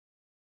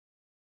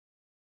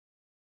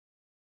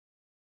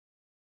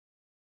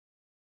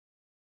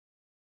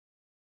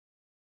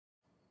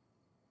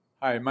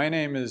Hi, my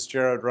name is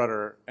Jared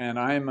Rutter, and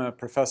I'm a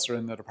professor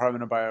in the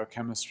Department of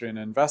Biochemistry and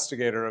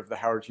investigator of the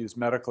Howard Hughes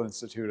Medical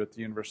Institute at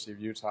the University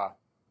of Utah.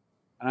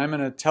 And I'm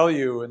going to tell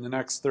you in the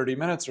next 30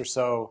 minutes or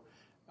so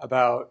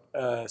about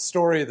a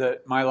story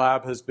that my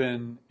lab has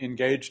been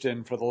engaged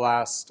in for the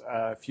last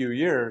few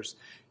years,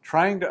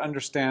 trying to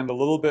understand a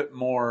little bit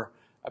more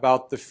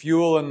about the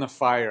fuel and the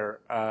fire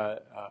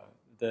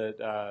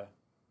that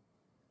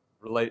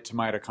relate to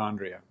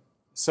mitochondria.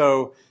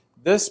 So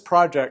this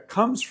project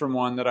comes from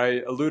one that I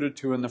alluded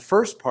to in the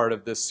first part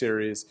of this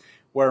series,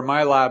 where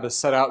my lab is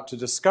set out to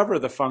discover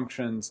the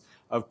functions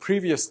of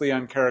previously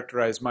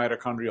uncharacterized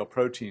mitochondrial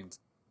proteins.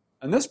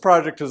 And this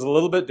project is a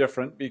little bit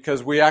different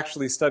because we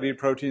actually studied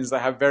proteins that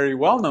have very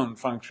well-known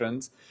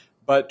functions,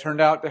 but turned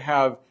out to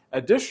have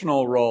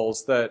additional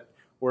roles that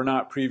were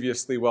not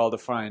previously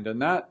well-defined.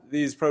 And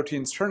these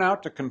proteins turn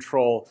out to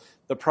control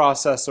the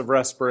process of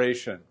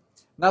respiration.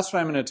 And that's what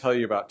I'm going to tell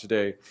you about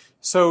today.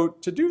 So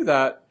to do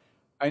that,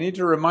 I need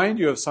to remind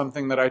you of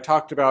something that I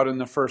talked about in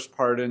the first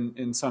part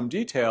in some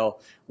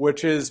detail,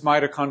 which is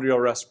mitochondrial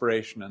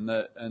respiration and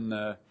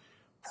the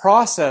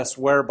process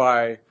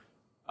whereby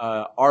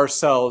our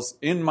cells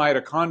in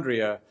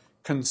mitochondria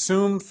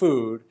consume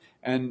food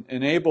and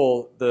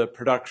enable the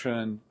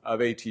production of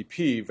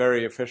ATP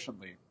very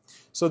efficiently.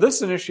 So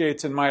this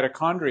initiates in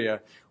mitochondria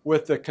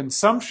with the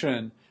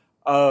consumption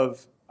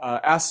of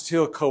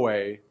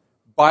acetyl-CoA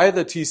by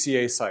the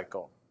TCA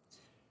cycle.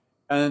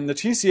 And the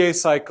TCA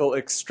cycle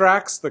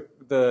extracts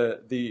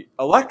the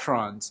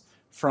electrons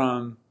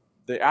from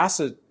the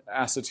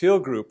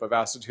acetyl group of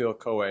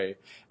acetyl-CoA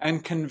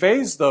and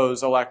conveys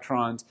those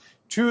electrons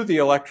to the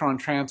electron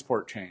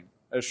transport chain,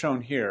 as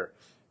shown here,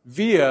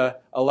 via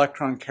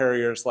electron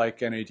carriers like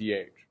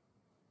NADH.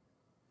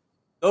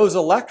 Those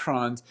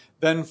electrons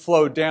then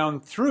flow down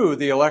through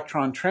the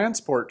electron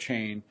transport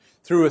chain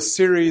through a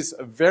series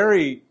of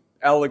very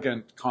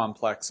elegant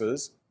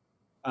complexes,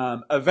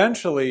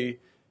 eventually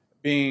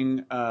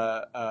being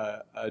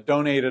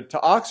donated to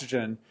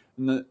oxygen,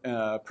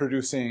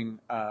 producing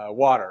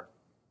water.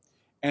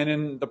 And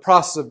in the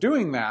process of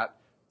doing that,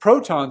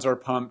 protons are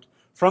pumped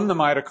from the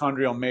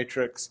mitochondrial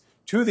matrix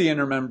to the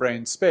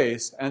intermembrane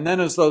space, and then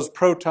as those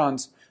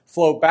protons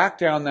flow back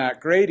down that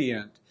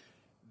gradient,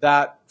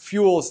 that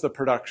fuels the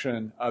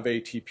production of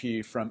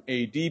ATP from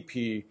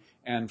ADP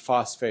and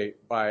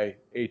phosphate by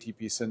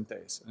ATP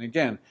synthase. And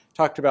again,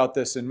 talked about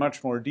this in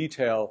much more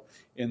detail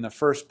in the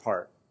first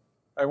part.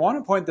 I want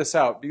to point this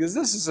out because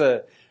this is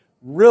a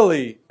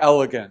really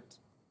elegant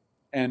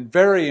and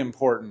very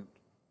important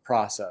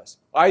process.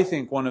 I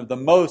think one of the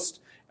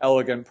most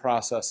elegant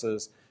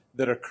processes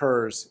that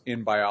occurs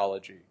in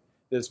biology.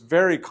 This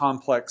very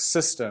complex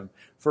system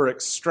for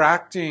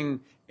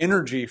extracting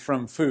energy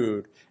from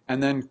food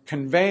and then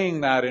conveying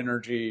that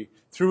energy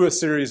through a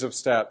series of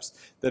steps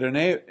that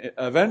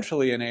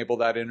eventually enable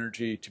that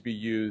energy to be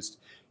used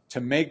to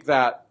make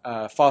that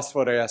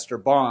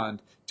phosphodiester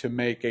bond to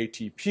make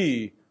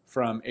ATP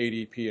from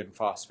ADP and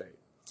phosphate.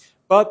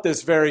 But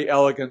this very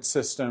elegant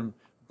system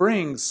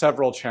brings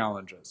several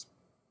challenges.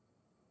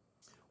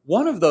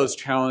 One of those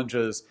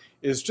challenges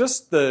is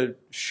just the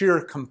sheer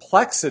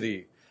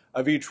complexity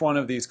of each one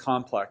of these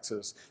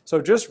complexes.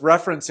 So just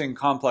referencing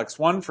complex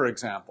 1, for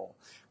example,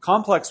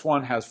 complex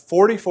 1 has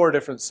 44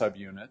 different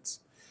subunits,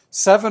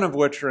 7 of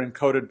which are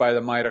encoded by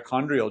the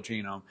mitochondrial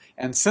genome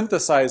and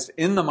synthesized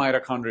in the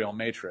mitochondrial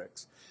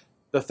matrix.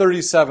 The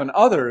 37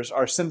 others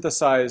are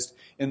synthesized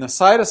in the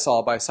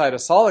cytosol by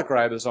cytosolic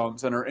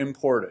ribosomes and are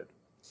imported.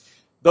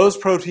 Those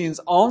proteins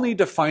all need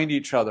to find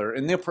each other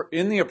in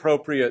the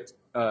appropriate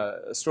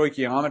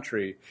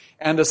stoichiometry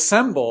and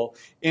assemble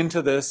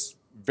into this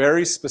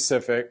very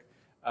specific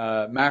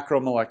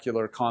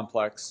macromolecular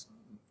complex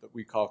that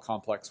we call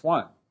complex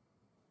 1.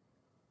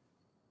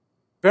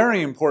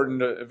 Very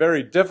important, a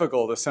very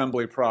difficult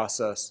assembly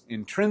process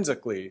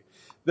intrinsically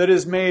that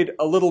is made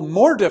a little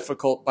more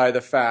difficult by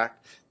the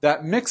fact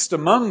that mixed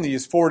among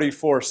these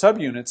 44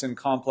 subunits in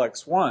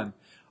complex 1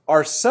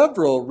 are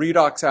several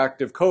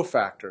redox-active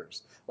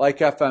cofactors like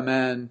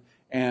FMN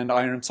and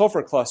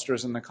iron-sulfur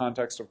clusters in the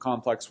context of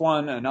complex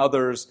 1 and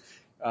others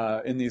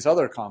in these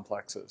other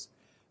complexes.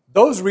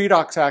 Those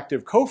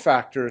redox-active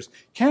cofactors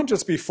can't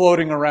just be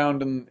floating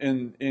around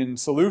in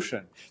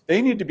solution.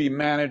 They need to be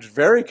managed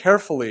very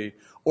carefully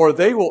or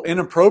they will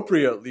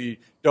inappropriately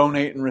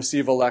donate and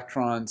receive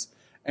electrons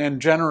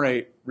and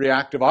generate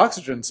reactive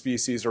oxygen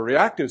species or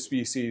reactive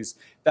species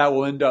that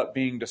will end up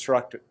being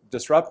disruptive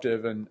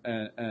and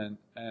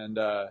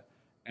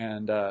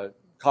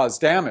cause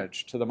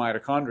damage to the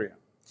mitochondria.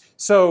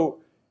 So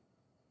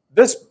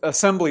this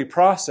assembly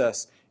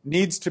process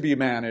needs to be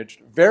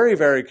managed very,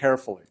 very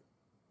carefully.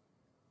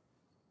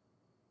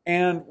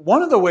 And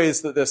one of the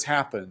ways that this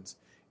happens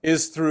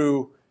is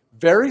through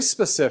very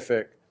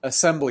specific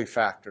assembly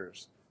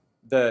factors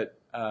that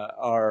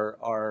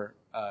are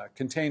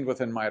contained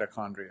within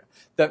mitochondria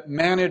that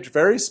manage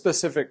very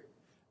specific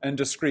and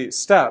discrete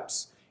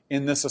steps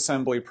in this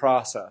assembly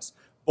process,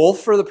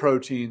 both for the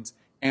proteins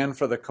and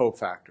for the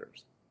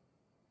cofactors.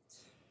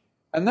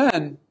 And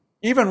then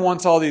even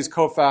once all these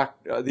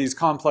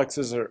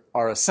complexes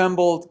are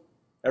assembled,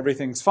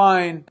 everything's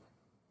fine.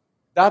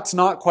 That's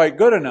not quite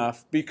good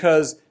enough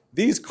because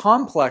these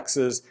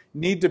complexes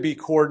need to be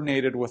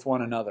coordinated with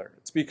one another.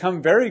 It's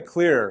become very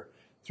clear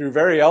through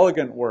very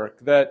elegant work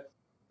that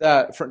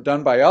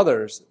done by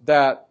others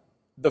that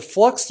the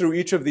flux through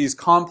each of these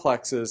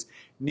complexes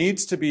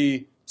needs to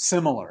be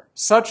similar,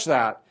 such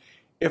that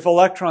if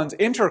electrons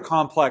enter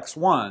complex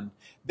 1,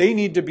 they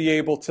need to be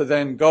able to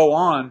then go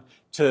on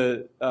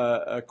to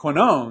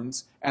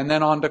quinones, and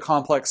then on to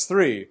complex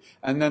 3,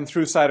 and then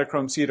through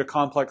cytochrome C to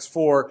complex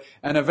 4,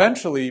 and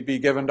eventually be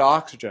given to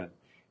oxygen.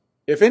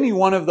 If any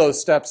one of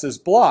those steps is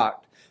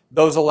blocked,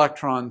 those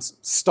electrons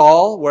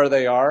stall where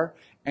they are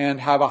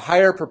and have a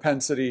higher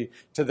propensity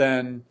to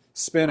then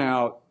spin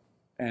out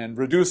and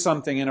reduce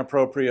something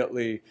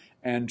inappropriately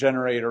and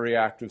generate a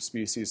reactive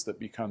species that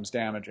becomes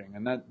damaging.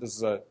 And this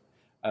is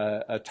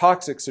a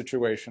toxic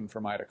situation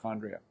for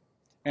mitochondria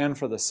and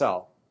for the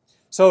cell.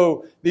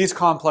 So these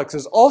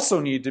complexes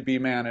also need to be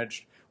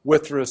managed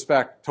with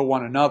respect to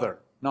one another,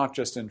 not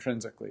just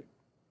intrinsically.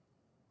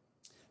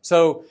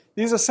 So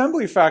these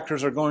assembly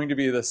factors are going to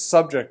be the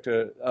subject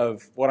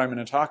of what I'm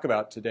going to talk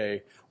about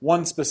today,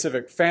 one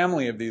specific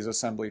family of these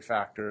assembly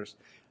factors.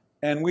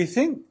 And we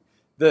think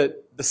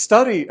that the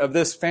study of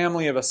this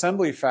family of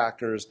assembly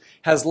factors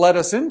has led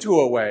us into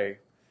a way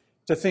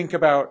to think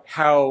about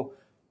how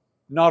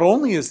not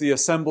only is the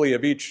assembly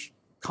of each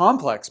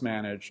complex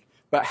managed,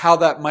 but how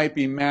that might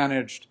be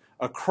managed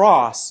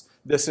across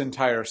this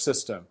entire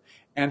system,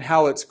 and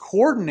how it's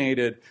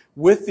coordinated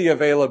with the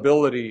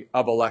availability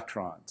of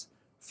electrons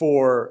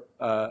for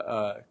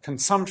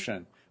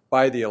consumption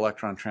by the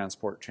electron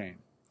transport chain.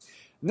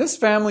 And this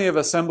family of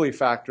assembly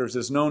factors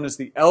is known as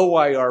the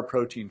LYR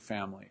protein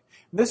family.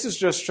 This is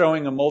just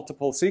showing a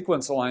multiple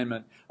sequence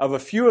alignment of a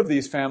few of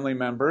these family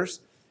members,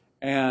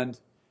 and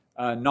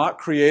not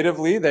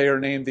creatively, they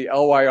are named the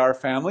LYR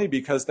family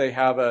because they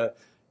have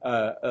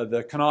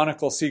the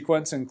canonical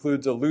sequence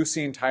includes a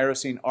leucine,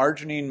 tyrosine,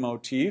 arginine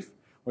motif,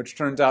 which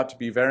turns out to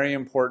be very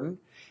important.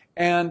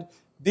 And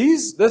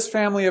this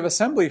family of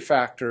assembly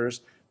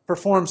factors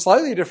perform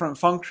slightly different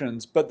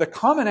functions, but the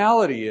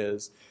commonality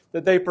is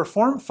that they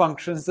perform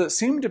functions that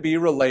seem to be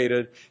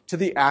related to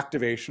the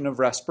activation of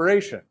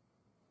respiration.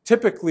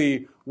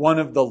 Typically, one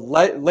of the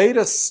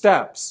latest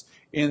steps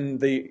in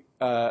the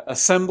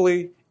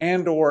assembly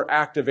and/or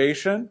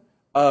activation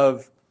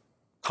of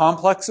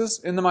complexes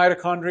in the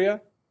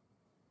mitochondria,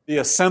 the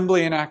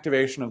assembly and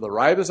activation of the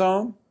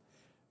ribosome,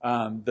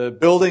 the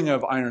building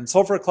of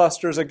iron-sulfur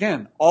clusters,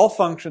 again, all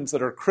functions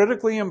that are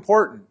critically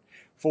important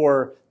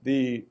for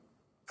the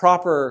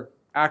proper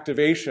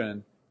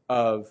activation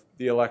of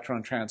the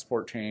electron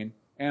transport chain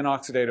and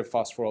oxidative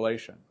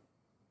phosphorylation.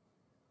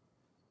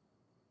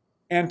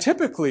 And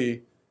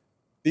typically,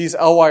 these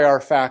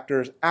LYR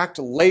factors act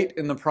late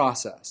in the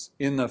process,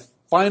 in the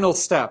final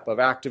step of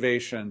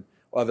activation,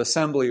 of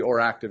assembly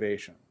or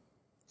activation.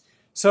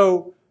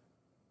 So,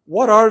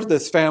 what are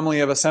this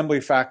family of assembly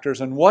factors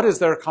and what is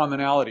their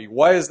commonality?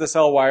 Why is this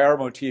LYR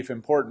motif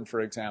important, for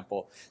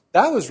example?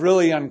 That was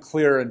really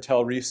unclear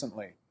until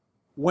recently.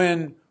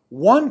 When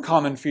one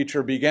common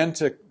feature began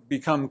to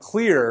become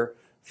clear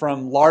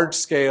from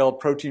large-scale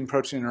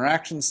protein-protein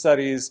interaction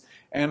studies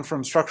and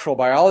from structural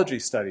biology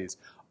studies,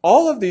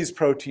 all of these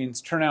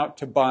proteins turn out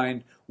to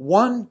bind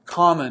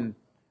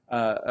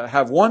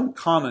have one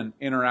common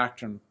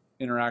interaction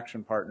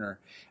partner,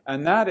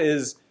 and that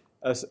is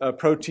a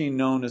protein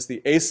known as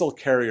the acyl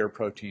carrier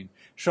protein,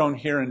 shown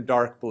here in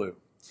dark blue.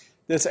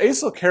 This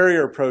acyl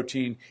carrier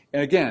protein,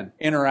 again,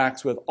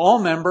 interacts with all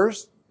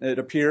members, it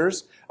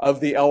appears, of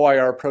the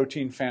LYR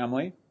protein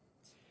family,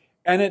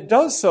 and it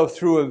does so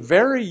through a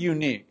very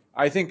unique,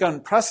 I think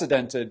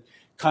unprecedented,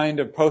 kind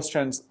of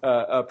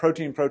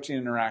protein-protein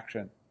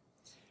interaction.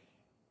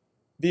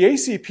 The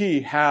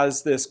ACP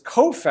has this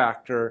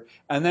cofactor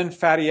and then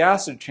fatty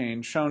acid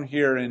chain, shown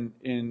here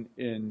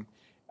in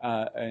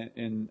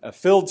a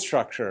filled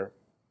structure,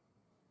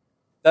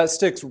 that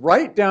sticks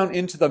right down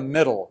into the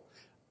middle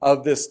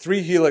of this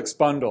 3-helix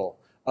bundle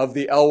of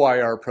the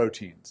LYR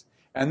proteins.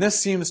 And this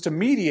seems to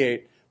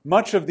mediate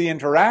much of the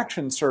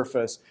interaction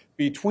surface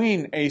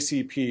between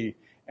ACP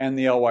and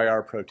the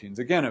LYR proteins.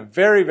 Again, a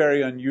very,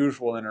 very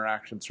unusual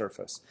interaction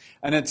surface.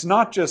 And it's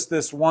not just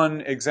this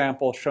one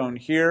example shown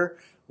here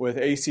with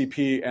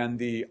ACP and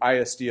the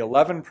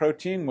ISD11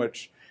 protein,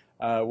 which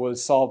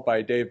was solved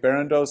by Dave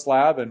Barandow's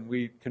lab, and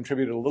we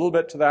contributed a little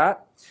bit to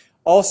that.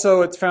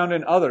 Also, it's found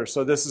in others.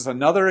 So this is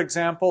another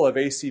example of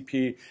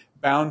ACP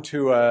bound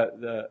to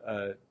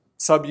a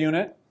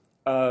subunit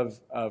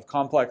of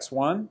complex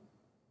 1.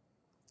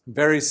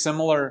 Very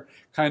similar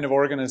kind of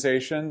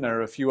organization. There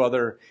are a few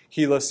other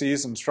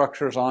helices and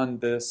structures on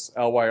this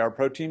LYR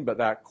protein, but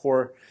that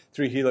core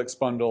 3-helix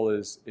bundle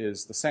is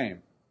the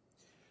same.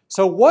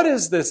 So what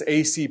is this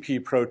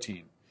ACP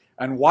protein?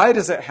 And why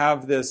does it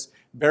have this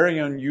very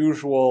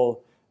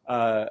unusual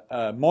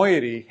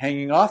moiety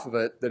hanging off of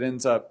it that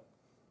ends up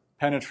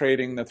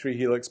penetrating the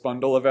 3-helix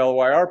bundle of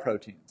LYR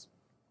proteins?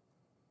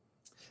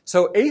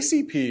 So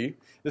ACP,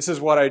 This is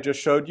what I just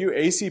showed you.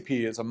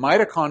 ACP is a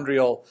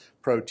mitochondrial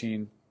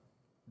protein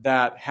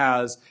that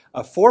has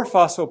a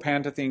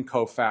 4-phosphopantothene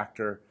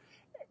cofactor,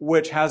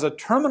 which has a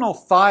terminal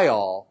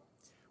thiol,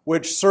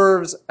 which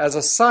serves as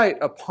a site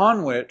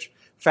upon which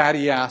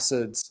fatty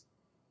acids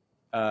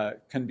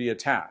can be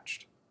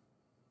attached.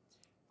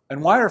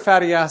 And why are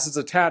fatty acids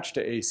attached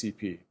to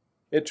ACP?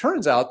 It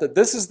turns out that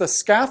this is the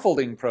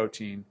scaffolding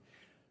protein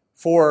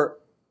for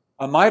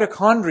a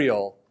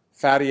mitochondrial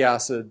fatty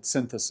acid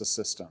synthesis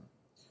system.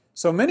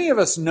 So many of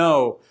us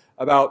know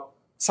about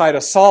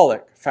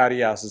cytosolic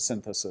fatty acid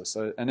synthesis.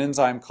 An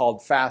enzyme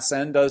called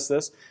FASN does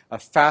this, a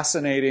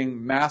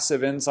fascinating,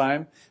 massive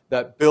enzyme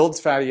that builds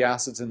fatty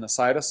acids in the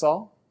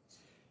cytosol.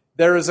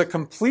 There is a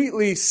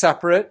completely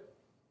separate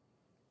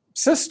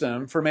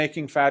system for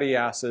making fatty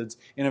acids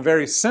in a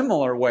very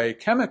similar way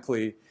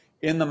chemically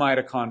in the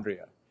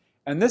mitochondria.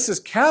 And this is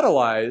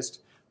catalyzed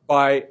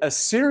by a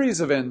series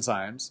of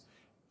enzymes.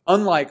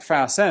 Unlike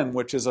FASN,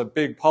 which is a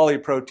big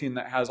polyprotein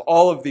that has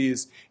all of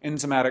these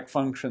enzymatic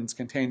functions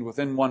contained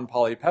within one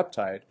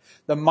polypeptide,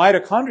 the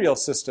mitochondrial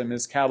system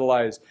is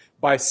catalyzed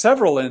by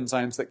several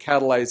enzymes that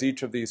catalyze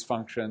each of these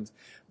functions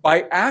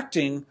by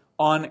acting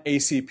on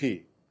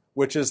ACP,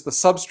 which is the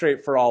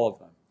substrate for all of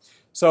them.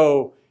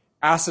 So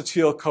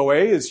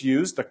acetyl-CoA is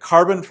used, the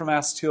carbon from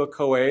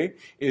acetyl-CoA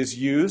is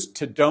used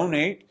to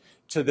donate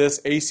to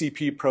this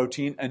ACP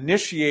protein,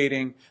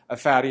 initiating a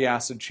fatty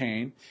acid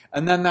chain.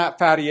 And then that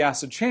fatty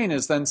acid chain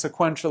is then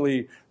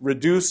sequentially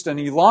reduced and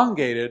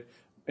elongated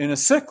in a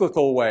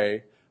cyclical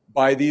way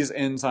by these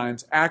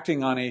enzymes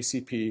acting on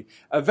ACP,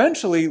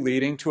 eventually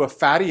leading to a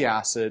fatty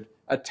acid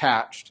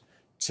attached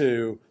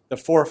to the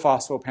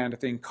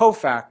 4-phosphopantothene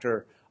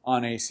cofactor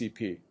on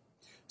ACP.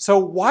 So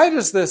why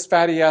does this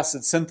fatty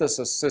acid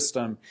synthesis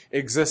system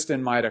exist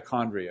in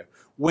mitochondria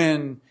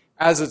when,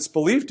 as it's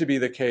believed to be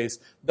the case,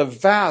 the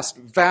vast,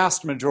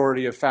 vast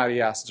majority of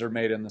fatty acids are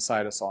made in the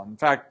cytosol? In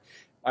fact,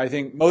 I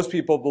think most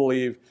people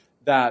believe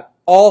that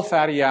all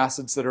fatty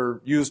acids that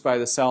are used by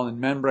the cell in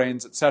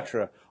membranes,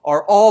 etc.,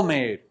 are all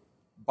made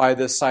by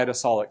this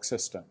cytosolic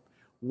system.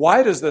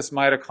 Why does this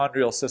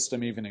mitochondrial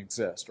system even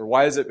exist? Or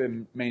why has it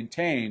been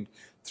maintained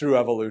through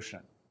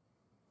evolution?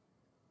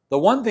 The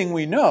one thing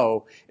we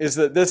know is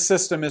that this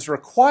system is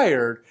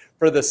required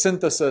for the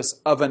synthesis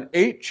of an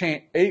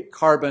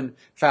 8-carbon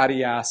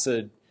fatty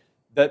acid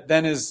that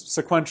then is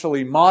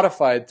sequentially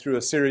modified through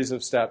a series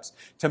of steps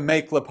to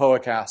make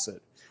lipoic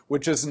acid,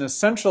 which is an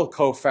essential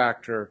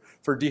cofactor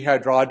for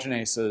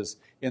dehydrogenases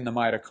in the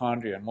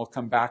mitochondria, and we'll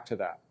come back to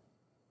that.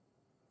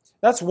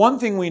 That's one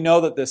thing we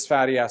know that this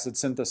fatty acid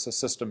synthesis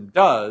system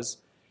does,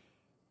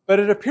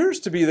 but it appears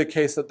to be the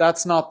case that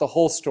that's not the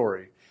whole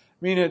story. I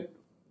mean,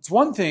 it's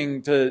one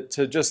thing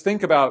to just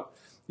think about,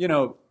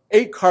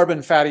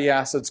 8-carbon fatty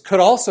acids could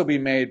also be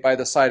made by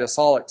the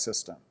cytosolic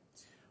system.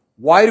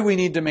 Why do we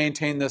need to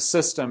maintain this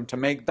system to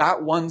make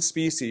that one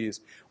species?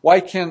 Why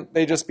can't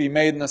they just be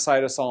made in the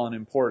cytosol and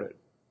imported?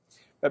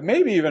 But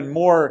maybe even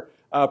more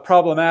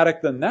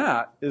problematic than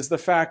that is the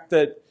fact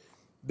that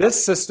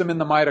this system in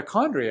the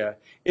mitochondria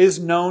is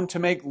known to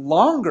make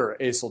longer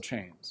acyl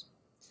chains.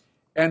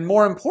 And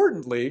more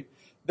importantly,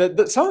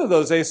 that some of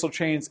those acyl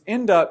chains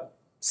end up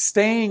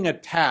staying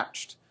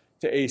attached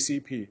to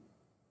ACP.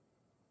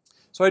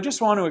 So I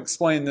just want to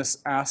explain this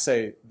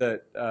assay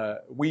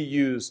that we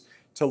use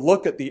to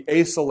look at the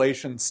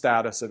acylation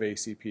status of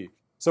ACP.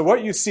 So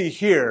what you see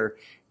here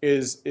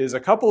is a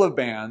couple of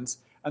bands,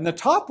 and the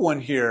top one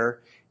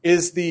here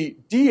is the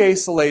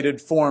deacylated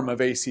form of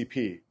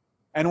ACP.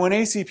 And when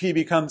ACP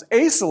becomes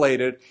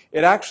acylated,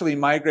 it actually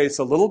migrates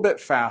a little bit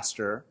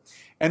faster.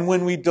 And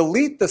when we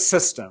delete the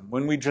system,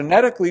 when we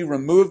genetically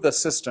remove the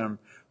system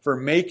for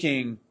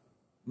making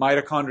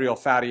mitochondrial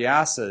fatty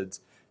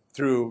acids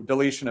through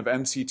deletion of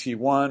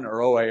MCT1 or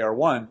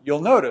OAR1,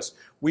 you'll notice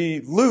we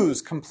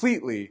lose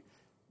completely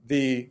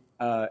the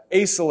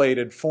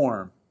acylated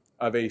form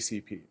of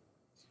ACP.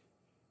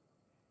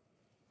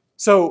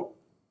 So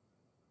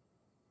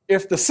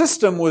if the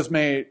system was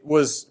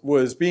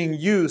being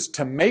used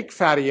to make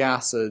fatty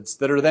acids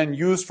that are then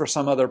used for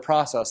some other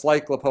process,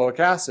 like lipoic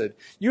acid,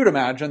 you'd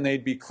imagine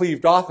they'd be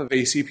cleaved off of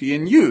ACP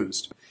and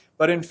used.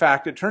 But in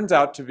fact, it turns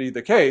out to be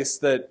the case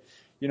that,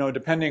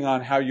 depending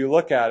on how you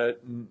look at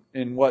it and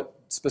in what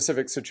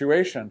specific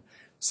situation,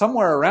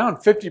 somewhere around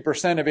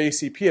 50% of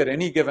ACP at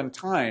any given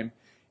time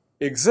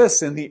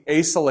exists in the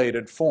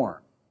acylated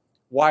form.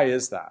 Why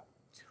is that?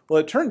 Well,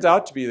 it turns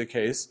out to be the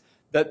case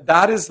that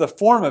that is the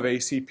form of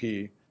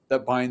ACP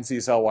that binds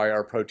these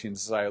LYR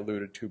proteins, as I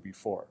alluded to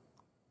before.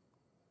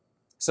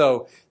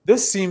 So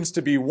this seems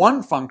to be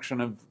one function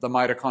of the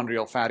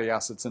mitochondrial fatty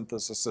acid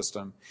synthesis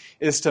system,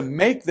 is to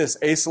make this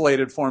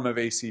acylated form of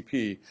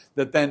ACP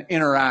that then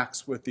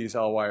interacts with these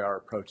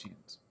LYR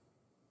proteins.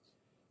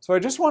 So I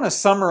just want to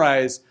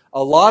summarize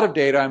a lot of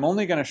data. I'm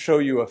only going to show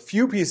you a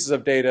few pieces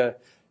of data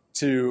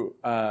to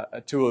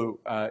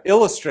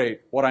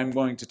illustrate what I'm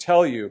going to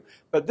tell you,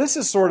 but this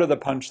is sort of the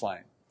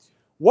punchline.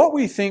 What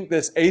we think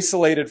this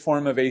acylated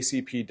form of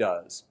ACP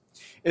does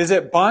is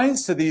it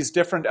binds to these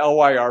different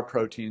LYR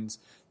proteins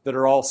that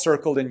are all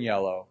circled in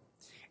yellow,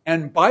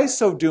 and by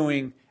so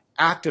doing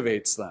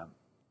activates them.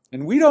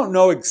 And we don't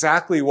know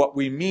exactly what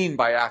we mean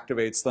by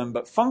activates them,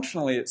 but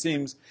functionally it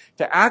seems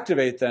to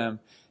activate them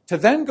to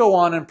then go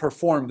on and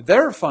perform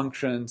their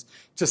functions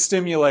to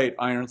stimulate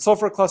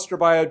iron-sulfur cluster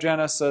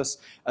biogenesis,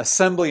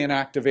 assembly and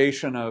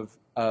activation of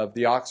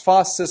the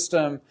OX-phos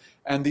system,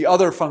 and the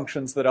other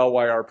functions that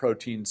LYR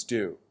proteins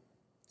do.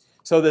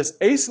 So this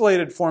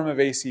acylated form of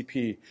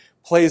ACP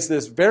plays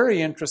this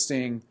very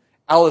interesting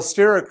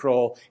allosteric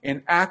role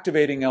in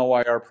activating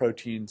LYR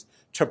proteins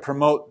to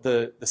promote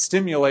the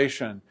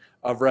stimulation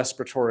of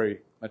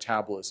respiratory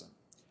metabolism.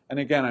 And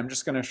again, I'm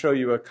just going to show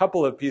you a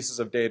couple of pieces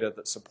of data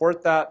that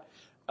support that,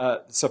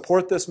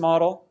 support this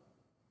model.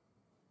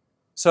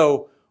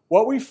 So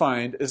what we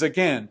find is,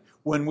 again,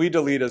 when we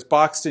delete, as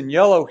boxed in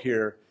yellow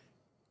here,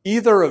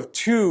 either of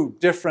two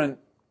different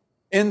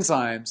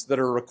enzymes that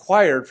are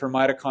required for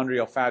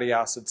mitochondrial fatty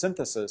acid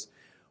synthesis,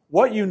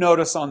 what you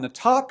notice on the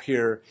top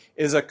here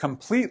is a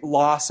complete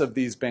loss of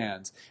these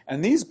bands.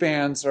 And these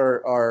bands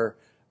are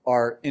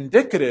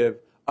indicative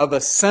of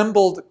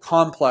assembled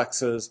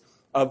complexes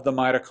of the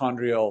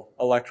mitochondrial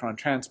electron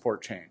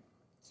transport chain.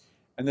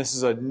 And this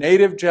is a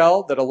native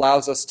gel that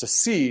allows us to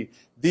see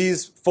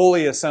these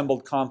fully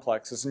assembled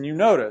complexes. And you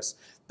notice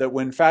that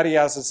when fatty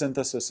acid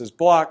synthesis is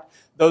blocked,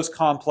 those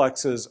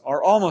complexes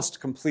are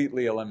almost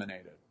completely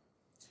eliminated.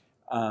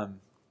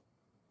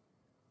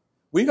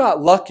 We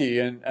got lucky,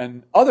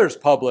 and others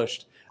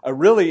published a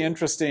really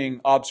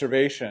interesting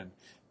observation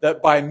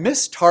that by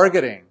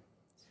mistargeting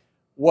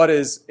what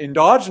is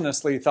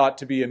endogenously thought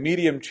to be a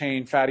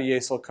medium-chain fatty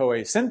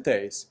acyl-CoA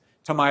synthase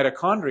to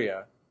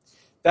mitochondria,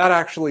 that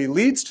actually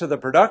leads to the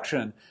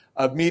production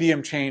of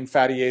medium-chain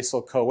fatty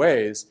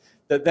acyl-CoAs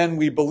that then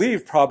we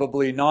believe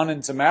probably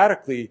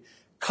non-enzymatically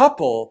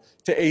couple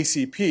to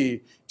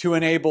ACP to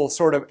enable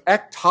sort of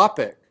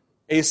ectopic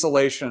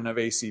acylation of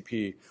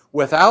ACP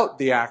without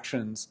the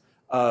actions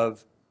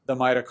of the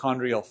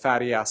mitochondrial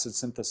fatty acid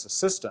synthesis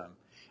system.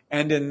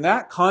 And in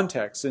that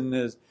context,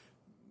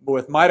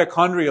 with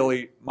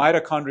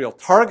mitochondrial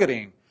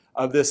targeting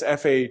of this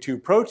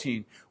FAA2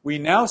 protein, we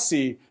now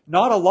see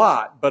not a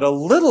lot, but a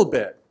little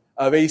bit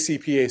of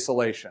ACP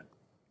acylation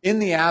in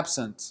the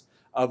absence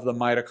of the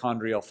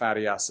mitochondrial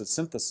fatty acid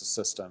synthesis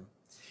system.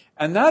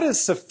 And that is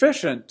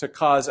sufficient to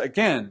cause,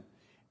 again,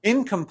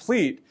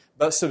 incomplete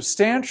but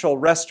substantial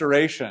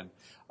restoration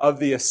of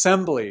the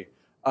assembly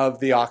of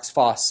the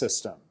OX-phos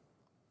system.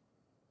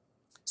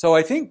 So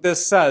I think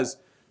this says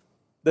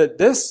that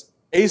this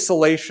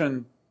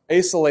acylated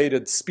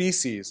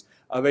species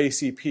of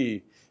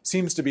ACP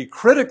seems to be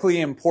critically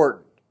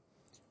important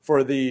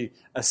for the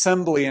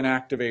assembly and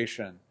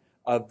activation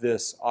of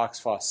this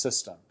OX-phos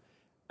system.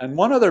 And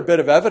one other bit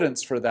of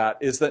evidence for that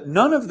is that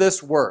none of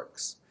this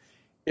works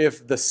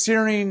if the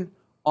serine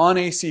on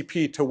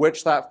ACP to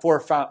which that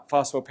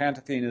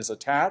 4-phosphopantothene is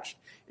attached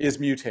is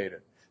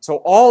mutated. So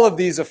all of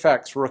these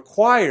effects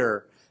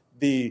require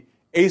the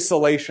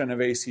acylation of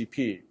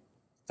ACP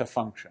to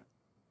function.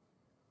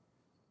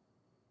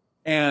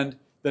 And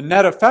the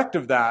net effect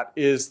of that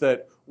is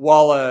that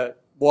while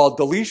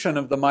deletion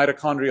of the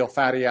mitochondrial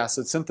fatty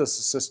acid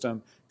synthesis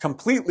system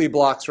completely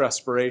blocks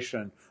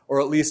respiration, or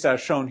at least as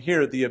shown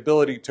here, the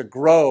ability to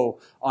grow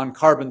on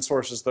carbon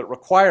sources that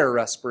require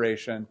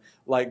respiration,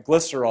 like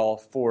glycerol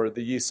for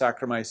the yeast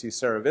Saccharomyces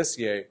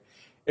cerevisiae,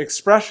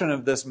 expression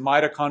of this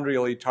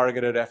mitochondrially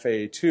targeted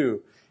FAA2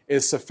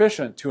 is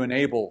sufficient to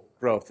enable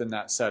growth in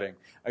that setting.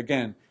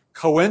 Again,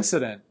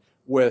 coincident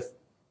with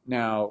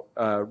now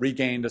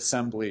regained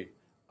assembly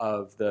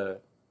of the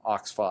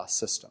OX-phos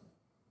system.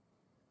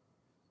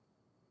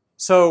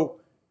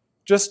 So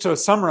just to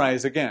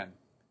summarize again,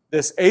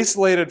 this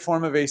acylated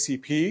form of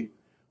ACP,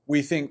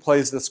 we think,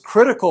 plays this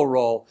critical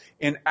role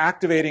in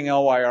activating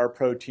LYR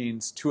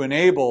proteins to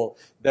enable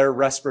their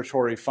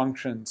respiratory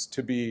functions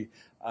to be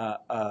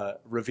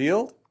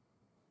revealed.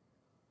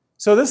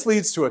 So this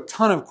leads to a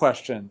ton of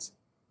questions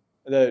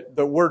that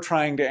we're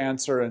trying to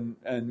answer and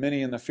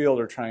many in the field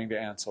are trying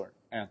to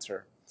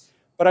answer.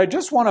 But I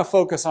just want to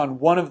focus on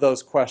one of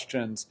those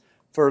questions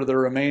for the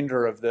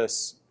remainder of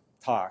this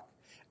talk.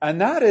 And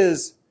that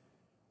is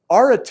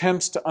our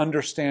attempts to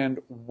understand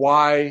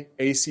why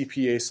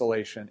ACP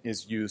acylation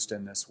is used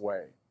in this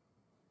way.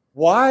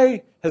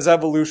 Why has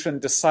evolution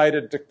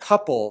decided to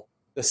couple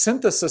the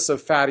synthesis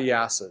of fatty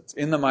acids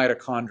in the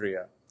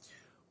mitochondria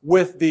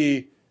with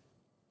the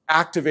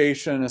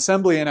activation,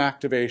 assembly and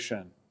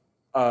activation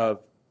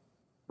of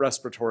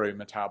respiratory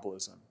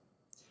metabolism?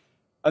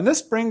 And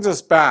this brings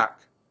us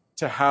back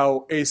to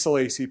how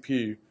acyl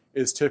ACP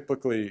is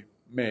typically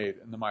made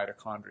in the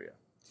mitochondria.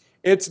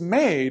 It's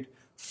made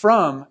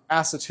from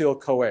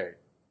acetyl-CoA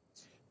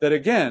that,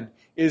 again,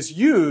 is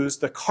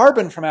used, the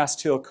carbon from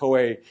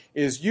acetyl-CoA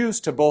is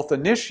used to both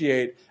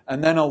initiate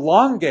and then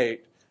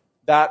elongate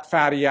that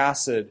fatty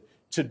acid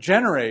to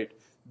generate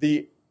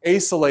the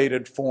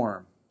acylated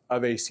form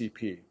of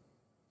ACP.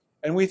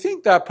 And we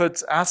think that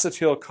puts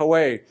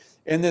acetyl-CoA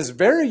in this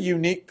very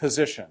unique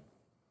position.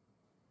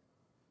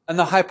 And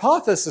the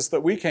hypothesis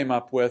that we came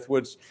up with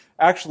was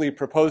actually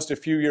proposed a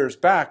few years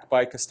back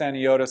by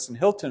Castaniotis and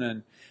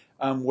Hiltunen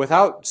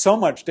without so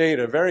much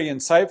data, very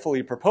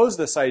insightfully proposed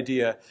this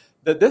idea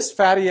that this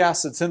fatty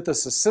acid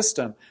synthesis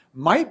system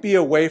might be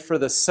a way for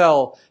the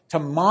cell to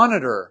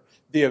monitor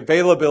the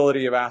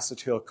availability of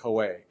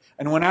acetyl-CoA.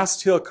 And when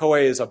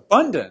acetyl-CoA is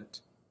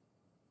abundant,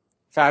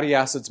 fatty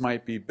acids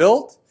might be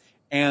built,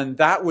 and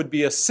that would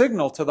be a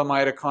signal to the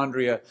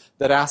mitochondria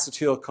that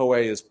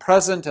acetyl-CoA is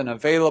present and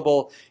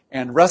available,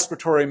 and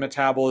respiratory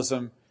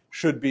metabolism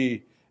should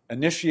be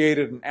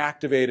initiated and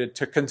activated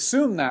to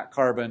consume that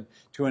carbon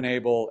to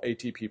enable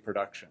ATP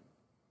production.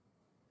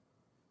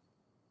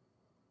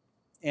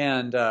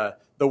 And the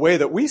way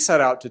that we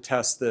set out to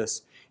test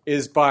this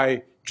is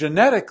by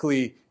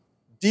genetically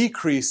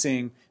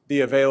decreasing the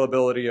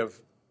availability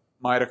of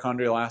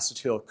mitochondrial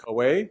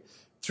acetyl-CoA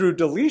through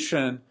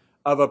deletion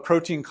of a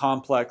protein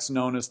complex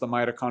known as the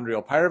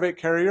mitochondrial pyruvate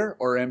carrier,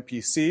 or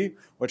MPC,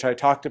 which I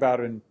talked about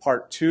in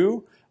part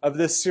 2 of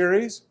this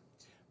series.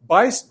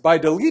 By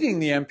deleting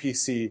the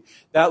MPC,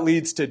 that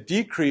leads to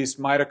decreased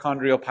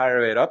mitochondrial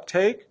pyruvate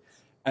uptake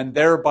and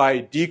thereby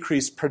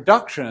decreased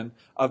production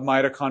of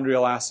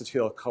mitochondrial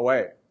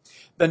acetyl-CoA.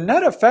 The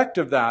net effect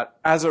of that,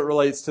 as it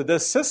relates to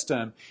this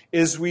system,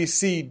 is we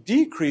see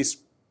decreased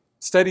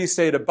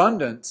steady-state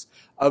abundance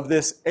of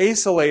this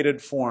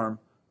acylated form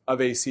of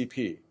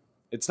ACP.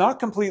 It's not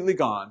completely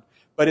gone,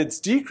 but it's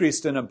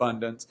decreased in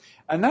abundance,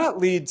 and that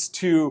leads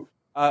to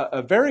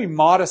a very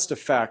modest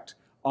effect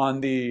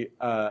on the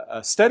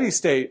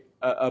steady-state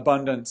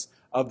abundance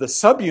of the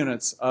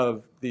subunits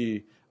of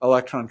the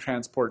electron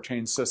transport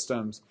chain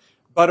systems,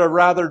 but a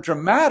rather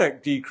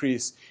dramatic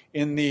decrease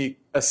in the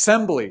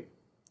assembly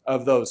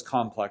of those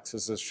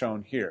complexes as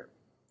shown here,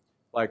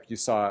 like you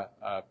saw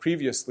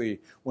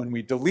previously when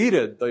we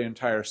deleted the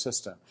entire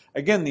system.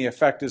 Again, the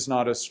effect is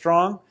not as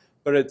strong,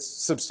 but it's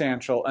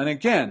substantial. And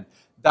again,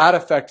 that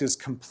effect is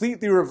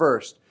completely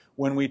reversed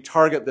when we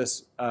target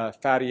this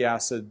fatty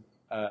acid,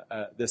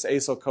 this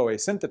acyl-CoA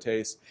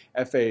synthetase,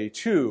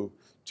 FAA2,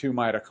 to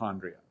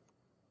mitochondria.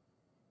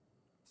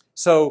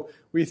 So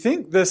we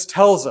think this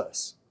tells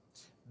us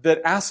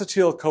that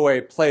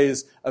acetyl-CoA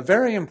plays a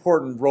very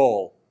important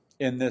role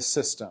in this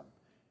system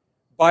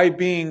by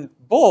being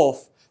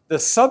both the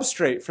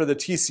substrate for the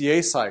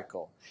TCA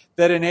cycle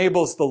that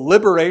enables the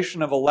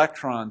liberation of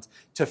electrons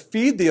to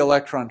feed the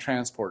electron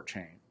transport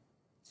chain.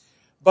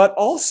 But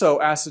also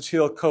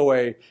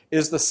acetyl-CoA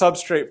is the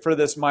substrate for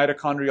this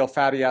mitochondrial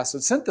fatty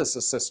acid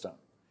synthesis system,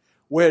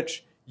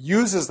 which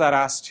uses that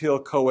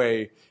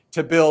acetyl-CoA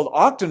to build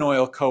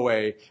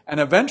octanoyl-CoA and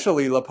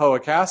eventually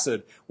lipoic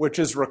acid, which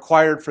is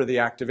required for the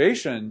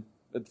activation,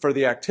 for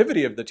the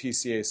activity of the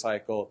TCA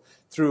cycle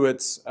through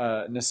its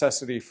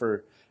necessity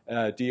for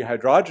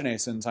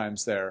dehydrogenase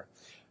enzymes there.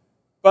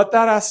 But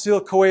that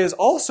acetyl-CoA is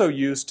also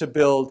used to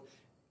build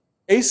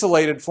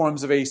acylated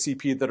forms of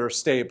ACP that are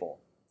stable.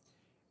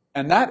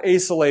 And that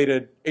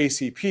acylated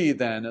ACP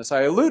then, as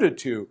I alluded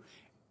to,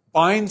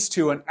 binds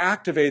to and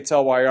activates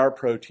LYR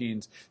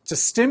proteins to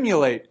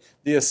stimulate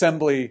the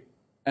assembly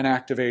and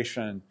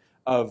activation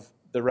of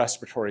the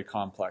respiratory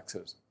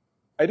complexes.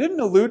 I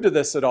didn't allude to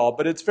this at all,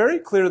 but it's very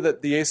clear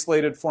that the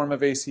acylated form of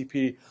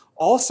ACP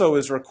also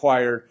is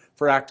required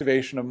for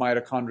activation of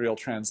mitochondrial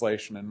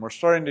translation. And we're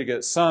starting to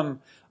get some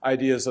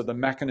ideas of the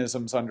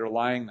mechanisms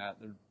underlying that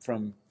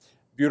from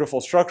beautiful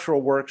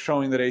structural work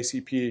showing that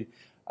ACP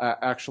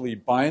actually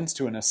binds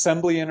to an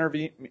assembly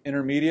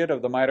intermediate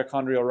of the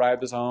mitochondrial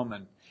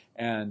ribosome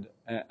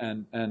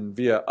and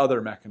via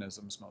other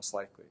mechanisms most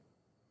likely.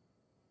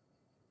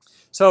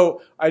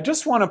 So I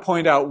just want to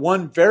point out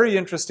one very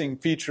interesting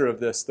feature of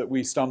this that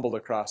we stumbled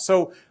across.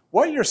 So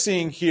what you're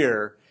seeing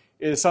here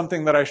is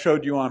something that I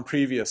showed you on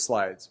previous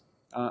slides.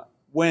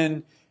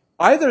 When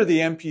the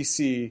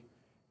MPC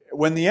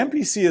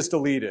is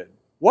deleted,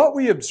 what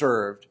we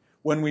observed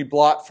when we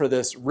blot for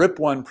this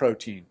RIP1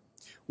 protein,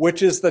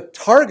 which is the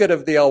target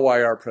of the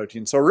LYR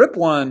protein. So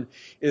RIP1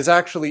 is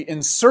actually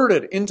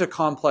inserted into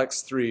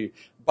complex 3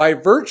 by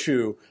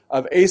virtue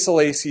of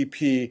acyl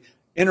ACP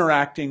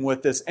interacting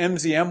with this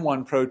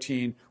MZM1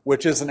 protein,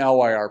 which is an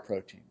LYR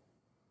protein.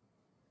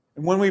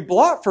 And when we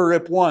blot for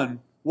RIP1,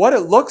 what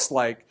it looks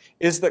like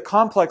is that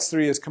complex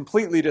 3 is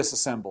completely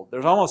disassembled.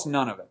 There's almost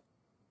none of it.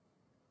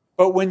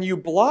 But when you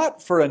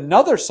blot for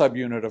another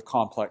subunit of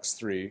complex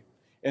 3,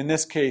 in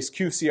this case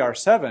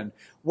QCR7,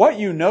 what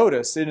you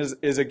notice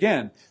is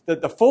again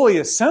that the fully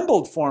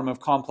assembled form of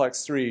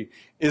complex 3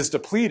 is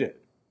depleted.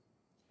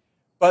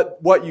 But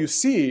what you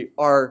see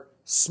are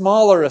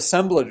smaller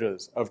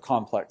assemblages of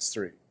complex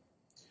 3.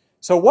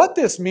 So what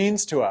this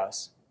means to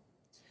us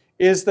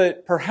is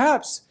that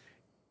perhaps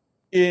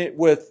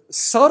with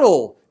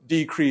subtle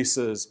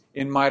decreases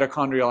in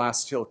mitochondrial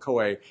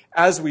acetyl-CoA,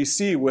 as we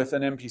see with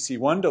an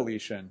MPC1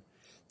 deletion,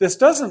 this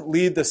doesn't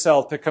lead the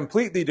cell to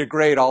completely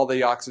degrade all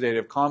the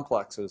oxidative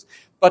complexes,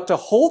 but to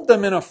hold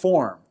them in a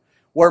form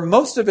where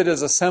most of it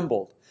is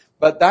assembled,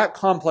 but that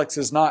complex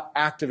is not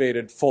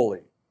activated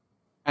fully.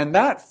 And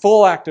that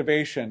full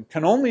activation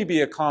can only be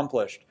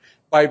accomplished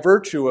by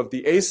virtue of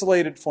the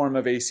acylated form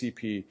of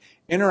ACP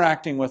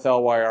interacting with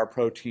LYR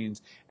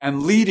proteins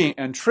and leading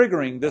and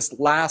triggering this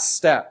last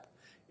step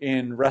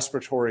in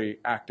respiratory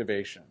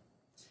activation.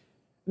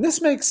 And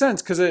this makes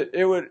sense because it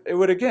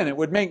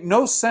would make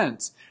no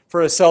sense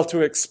for a cell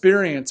to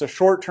experience a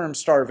short-term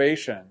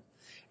starvation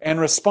and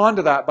respond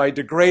to that by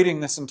degrading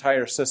this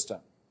entire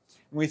system.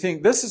 And we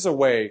think this is a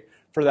way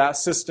for that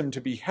system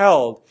to be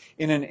held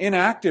in an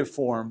inactive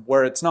form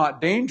where it's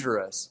not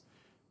dangerous,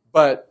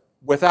 but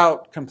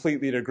without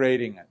completely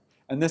degrading it.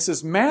 And this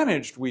is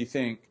managed, we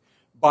think,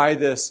 by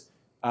this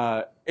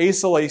acyl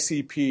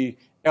ACP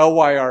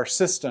LYR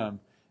system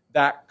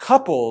that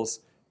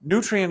couples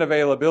nutrient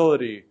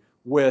availability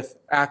with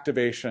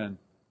activation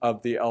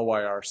of the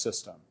LYR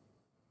system.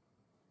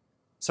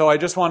 So I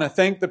just want to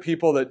thank the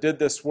people that did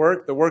this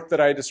work. The work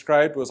that I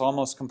described was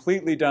almost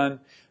completely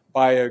done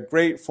by a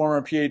great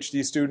former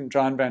PhD student,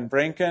 John Van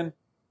Branken.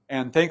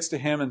 And thanks to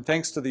him and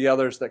thanks to the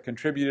others that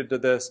contributed to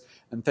this,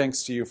 and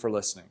thanks to you for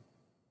listening.